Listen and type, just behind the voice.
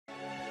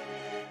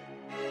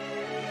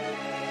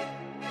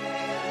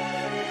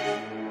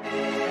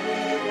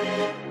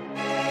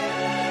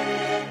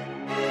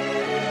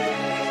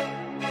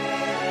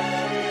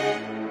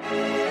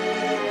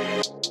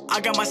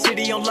got my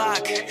city on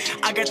lock,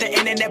 I got the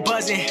internet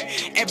buzzing.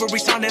 Every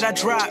song that I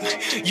drop,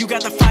 you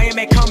got the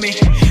fireman coming,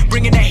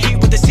 bringing that heat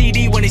with the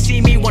CD. When they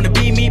see me, wanna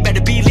be me,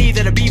 better believe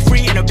that I'll be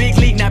free in a big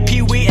league, not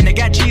Pee-wee. And I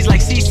got cheese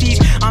like CC's,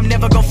 I'm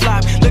never gon'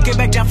 flop. Looking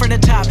back down from the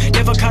top,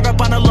 never caught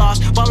up on a loss.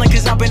 Ballin'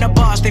 cause I've been a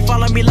boss, they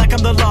follow me like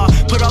I'm the law.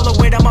 Put all the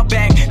weight on my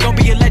back, gon'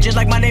 be a legend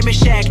like my name is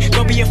Shaq.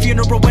 Gon' be a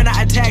funeral when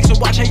I attack, so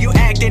watch how you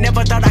act. They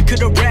never thought I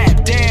could've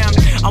rapped, damn,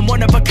 I'm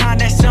one of a kind,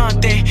 that's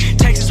something.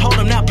 Texas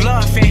Hold'em, not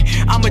bluffing,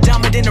 I'm a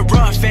diamond in the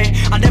rough, and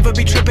I'll never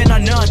be tripping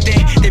on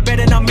nothing. They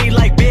betting on me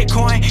like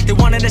Bitcoin, they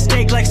wanted a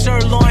steak like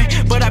sirloin,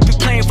 but I be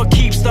playing for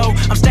keeps though.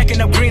 I'm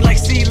stacking up green like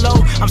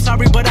CeeLo. I'm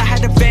sorry but I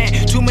had to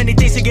vent, too many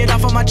things to get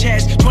off of my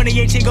chest.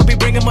 2018 gon' be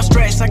bringing more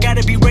stress, I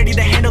gotta be ready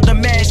to handle the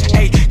mess.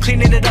 Hey,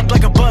 cleaning it up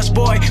like a bus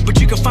boy, but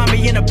you can find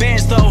me in a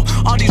Benz though.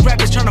 All these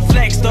rappers tryna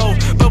flex though,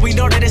 but we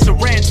know that it's a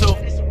rental.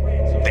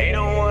 They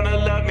don't wanna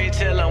love me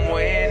till I'm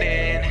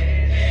winning,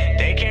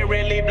 they can't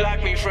really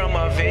block me from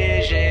my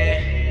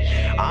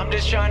vision. I'm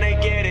just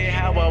tryna get it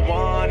how I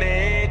want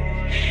it.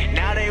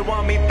 Now they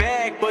want me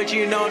back, but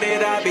you know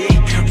that I be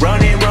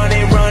running,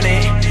 running,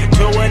 running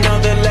to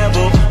another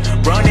level.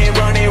 Running,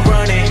 running,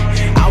 running,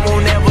 I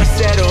won't ever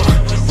settle.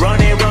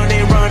 Running,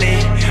 running,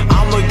 running,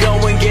 I'ma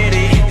go and get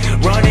it.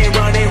 Running,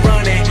 running,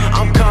 running,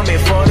 I'm coming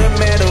for the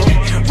medal.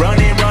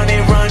 Running,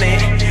 running, running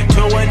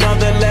to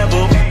another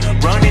level.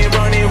 Running,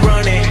 running,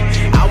 running,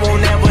 I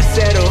won't ever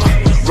settle.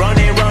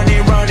 Running,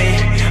 running, running,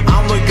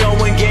 I'ma go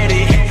and get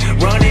it.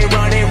 Running,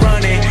 running,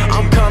 running,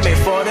 I'm coming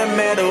for the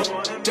medal.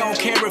 Don't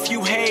care if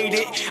you hate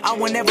it, I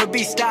will never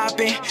be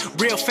stopping.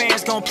 Real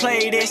fans gon'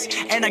 play this,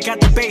 and I got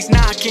the bass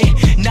knocking,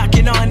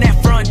 knocking on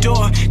that front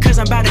door, cause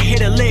I'm about to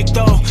hit a lick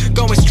though.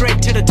 Going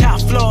straight to the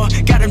top floor,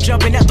 got them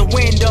jumping out the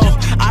window.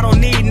 I don't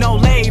need no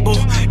label,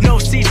 no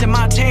seats at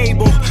my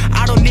table.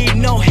 I don't need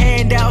no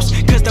handouts,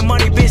 cause the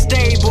money been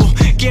stable.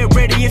 Get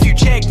ready if you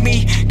check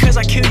me, cause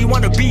I kill you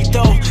on the beat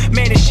though.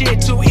 Man, this shit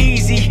too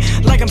easy,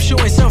 like I'm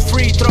shooting some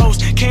free throws.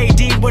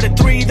 KD with a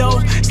 3 though,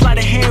 slide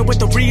a hand with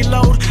the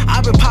reload.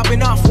 I've been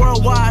popping off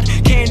worldwide,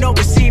 can't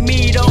oversee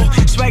me though.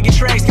 Swaggy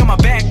tracks got my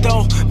back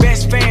though,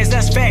 best fans,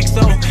 that's facts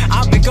though.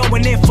 I've been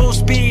going in full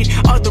speed,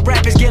 other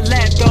rappers get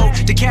laughed though.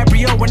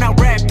 DiCaprio when I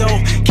rap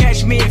though,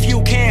 catch me if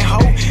you can, ho.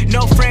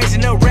 No friends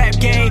in the rap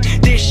game,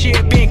 this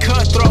shit been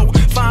cutthroat.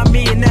 Find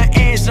me in the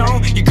end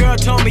zone, your girl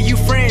told me you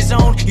friend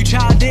zone. You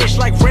childish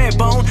like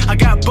Redbone, I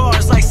got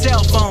bars like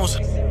cell phones.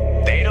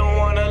 They don't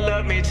wanna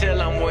love me till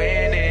I'm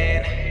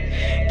winning,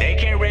 they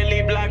can't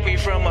really block me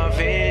from my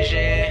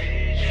vision.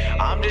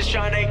 I'm just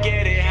tryna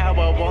get it how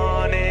I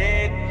want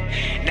it.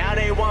 Now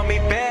they want me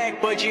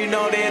back, but you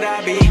know that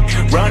I be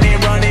running,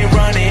 running,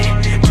 running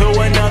to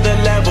another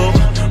level.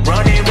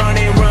 Running,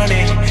 running,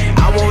 running,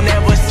 I won't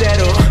ever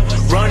settle.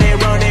 Running,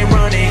 running,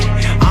 running,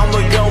 I'ma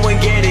go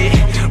and get it.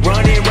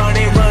 Running,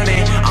 running,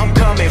 running, I'm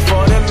coming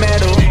for the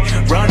medal.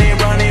 Running,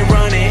 running,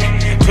 running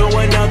to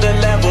another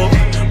level.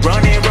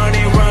 Running,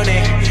 running,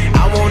 running,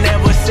 I won't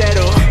ever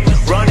settle.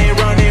 Running,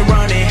 running,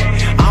 running,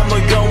 I'ma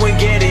go and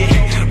get it.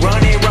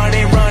 Running,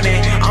 running,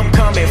 running, I'm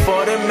coming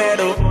for the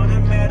medal.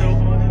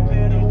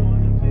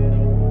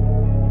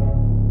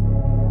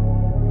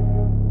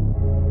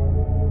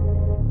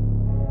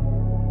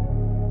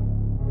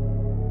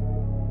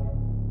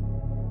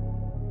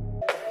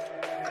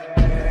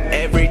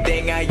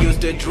 Everything I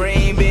used to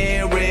dream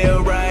being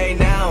real right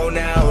now,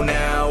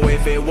 now.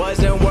 If it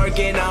wasn't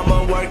working,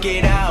 I'ma work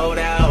it out,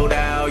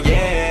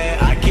 yeah.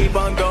 I keep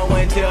on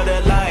going till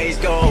the lights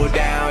go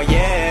down,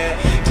 yeah.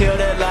 Till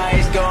the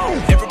lights go.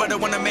 Everybody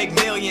wanna make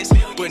millions,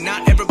 but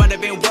not everybody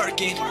been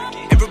working.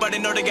 Everybody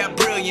know they got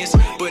brilliance,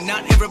 but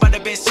not everybody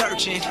been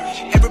searching.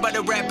 Everybody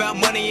rap about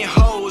money and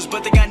hoes,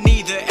 but they got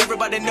neither.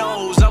 Everybody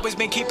knows, always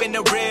been keeping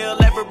it real.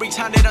 Every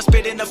time that I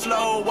spit in the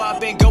flow, I've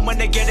been going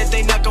to get it,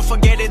 they not gon'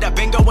 forget it. I've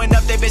been going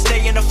up, they been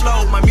staying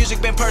afloat. My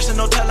music been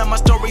personal, telling my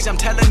stories. I'm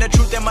telling the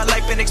truth and my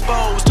life been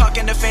exposed.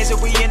 Talking to fans that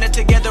we in it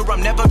together.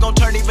 I'm never gon'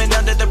 turn even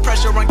under the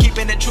pressure. I'm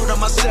keeping it true to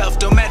myself.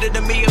 Don't matter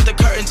to me if the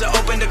curtains are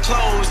open or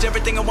closed.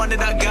 Everything I wanted,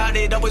 I got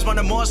it. Always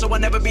wanted more, so I'll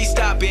never be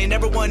stopping.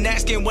 Everyone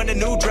asking when the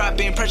new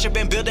dropping. Pressure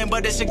been building,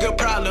 but it's a good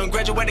problem.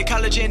 Graduated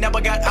college and now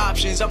I got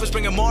options. Always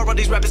bringing more, all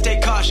these rappers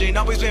take caution.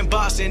 Always been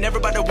bossing,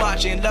 everybody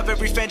watching. Love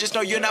every fan, just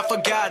know you're not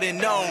forgotten,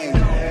 no.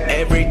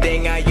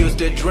 Everything I used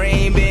to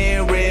dream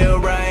being real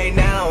right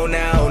now,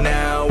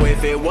 now.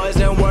 If it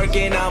wasn't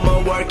working,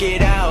 I'ma work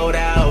it out,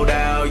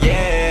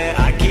 yeah.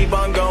 I keep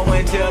on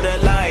going till the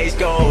lights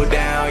go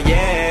down,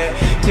 yeah.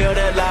 Till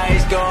the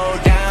lights go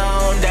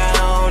down,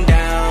 down,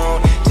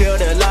 down. Till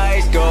the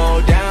lights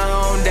go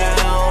down,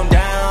 down,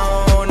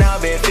 down.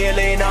 I've been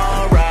feeling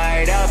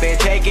alright, I've been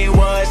taking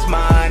what's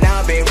mine.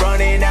 I've been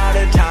running out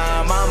of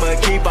time, I'ma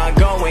keep on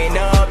going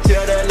up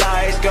till the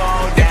lights go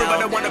down.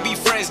 Everybody wanna be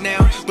friends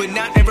now, but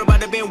not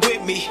everybody been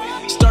with me.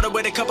 Started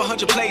with a couple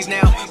hundred plays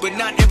now, but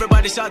not everybody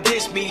everybody saw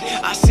this me.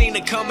 I seen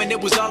it coming,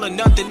 it was all or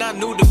nothing. I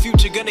knew the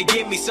future gonna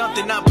give me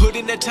something. I put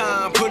in the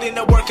time, put in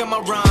the work on my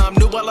rhyme.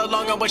 Knew all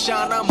along I would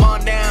shine, I'm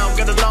on now.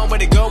 Got a long way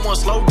to go, won't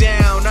slow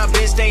down. I've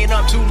been staying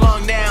up too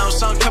long now.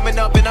 Sun coming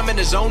up and I'm in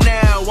the zone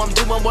now. I'm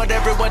doing what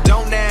everyone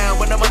don't now.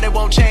 When I'm on it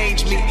won't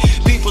change me.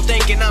 People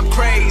thinking I'm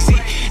crazy.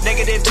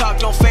 Negative talk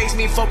don't faze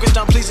me. Focused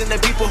on pleasing the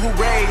people who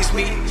raised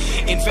me.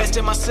 Invest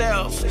in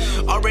myself,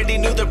 already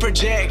knew the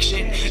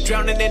projection.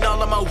 Drowning in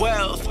all of my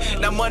wealth.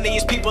 Now money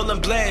is people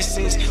and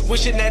blessings.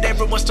 Wishing that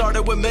everyone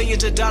started with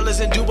millions of dollars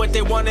and do what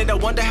they wanted. I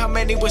wonder how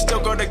many would still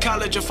go to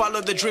college or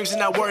follow the dreams and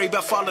not worry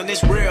about falling.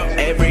 It's real.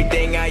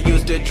 Everything I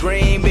used to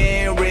dream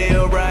being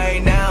real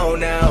right now,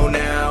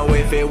 now.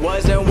 If it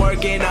wasn't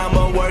working,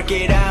 I'ma work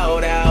it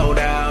out,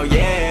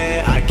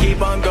 yeah. I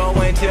keep on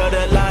going till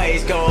the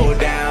lights go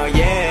down,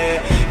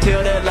 yeah.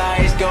 Till the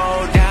lights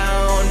go down.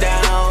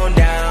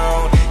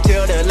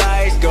 Till the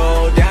lights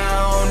go down.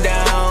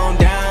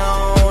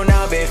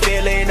 I've been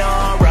feeling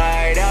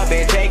alright. I've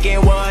been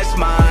taking what's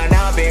mine.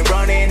 I've been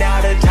running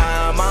out of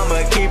time.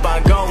 I'ma keep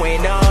on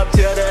going up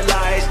till the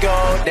lights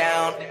go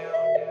down.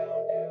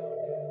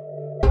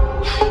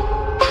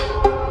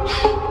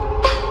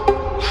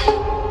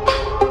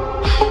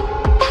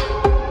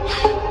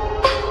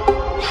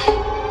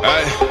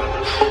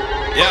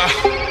 Yeah,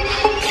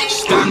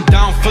 stand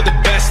down for the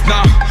best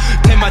now.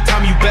 Take my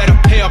time, you better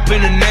pay up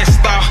in the next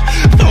style.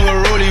 Throw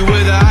a rollie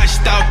with a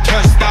iced out,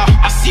 turned out.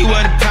 I see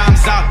when the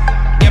time's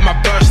out, get my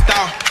burst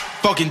out.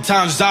 Fucking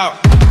time's out.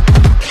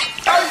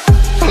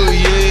 Oh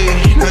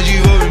yeah, now you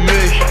over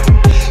me.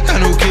 Got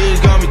no kids,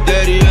 got me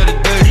daddy of the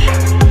day.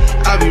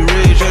 I be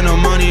rich, ain't no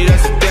money,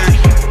 that's the thing.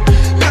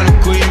 Got no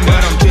queen,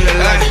 but I'm treated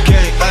like a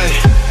king.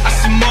 I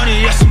see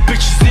money, I see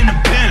bitches in the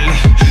Bentley.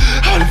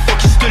 How the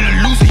fuck you still a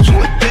loser, you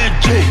a dead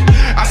J.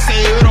 I say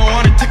you don't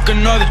wanna take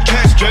another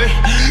chance, Dre.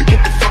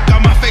 Get the fuck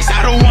out my face,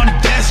 I don't wanna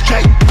dance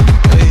straight.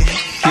 Hey,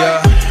 yeah,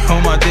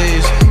 on my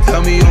days,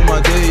 tell me on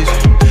my days.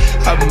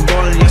 I've been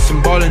ballin', yes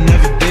I'm ballin'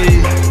 every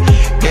day.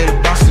 Get a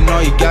box and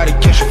all you gotta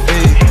catch a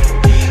fade.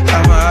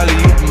 I'm a alley,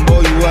 you can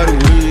boy, you out of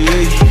way.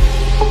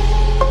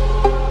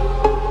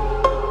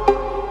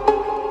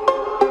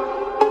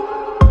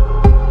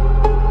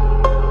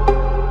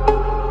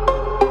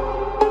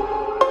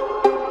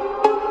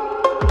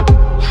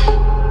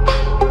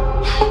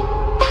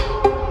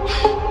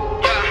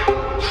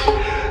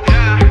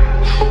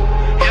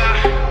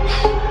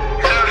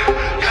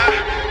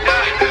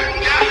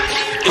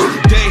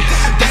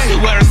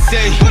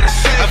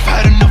 I've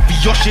had enough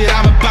of your shit,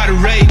 I'm about to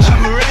rage.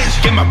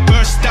 Get my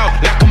burst out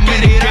like I'm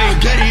in a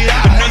game.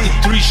 Another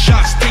 3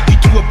 shots, take you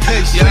to a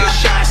place.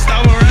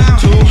 Stop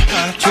around.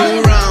 Two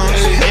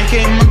rounds, AK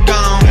in my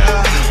gown.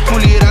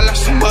 Pull it out like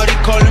somebody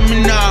calling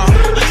me now.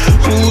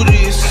 Who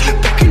this?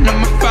 Picking up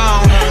my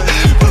phone.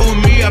 Roll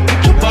with me, I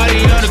put your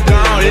body on the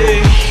ground.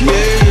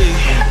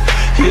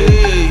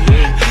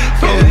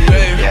 Oh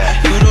baby,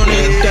 you don't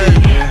need a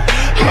thing.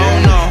 Oh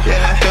no,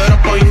 dirt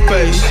up on your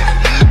face.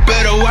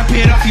 Better wipe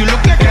it off, you look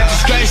like I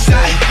disgrace.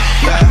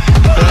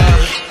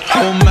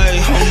 Homemade,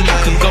 I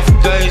can go for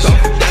days.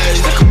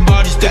 Stacking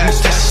bodies,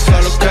 that's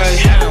all okay.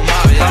 I'ma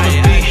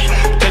be,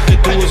 take it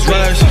through his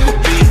ways.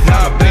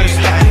 Now I better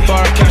stop before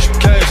I catch a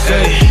case.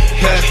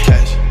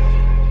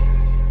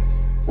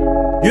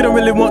 You don't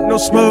really want no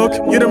smoke,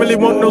 you don't really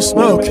want no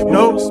smoke,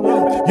 no.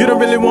 You don't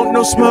really want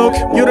no smoke,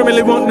 you don't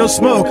really want no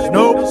smoke,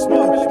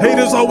 no.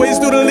 Haters always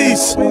do the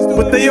least,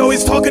 but they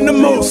always talking the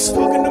most.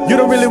 You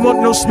don't really want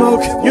no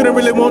smoke, you don't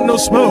really want no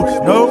smoke,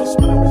 no.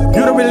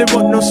 You don't really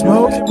want no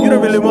smoke, you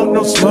don't really want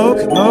no smoke,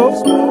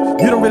 no.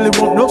 You don't really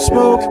want no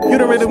smoke, you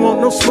don't really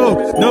want no smoke,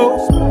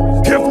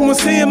 no. Careful when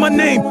saying my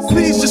name,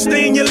 please just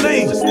stay in your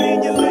lane.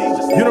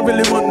 You don't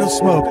really want no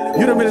smoke,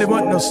 you don't really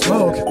want no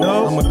smoke,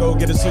 no. I'ma go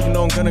get it so you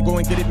know I'm gonna go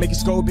and get it, make it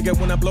scope bigger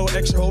when I blow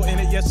extra hole in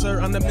it. Yes sir,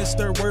 I'm the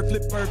Mr. Word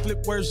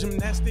flip words,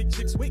 gymnastic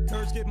chicks with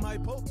curves, get my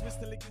pole twist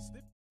till it gets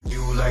stiff.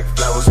 You like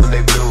flowers when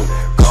they bloom,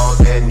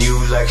 cold and you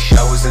like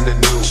showers in the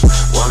noon.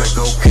 Wanna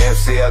go camp,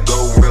 say I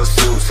go real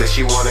soon. Said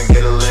she wanna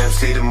get a lamp,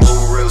 see the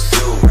moon real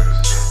soon.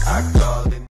 I call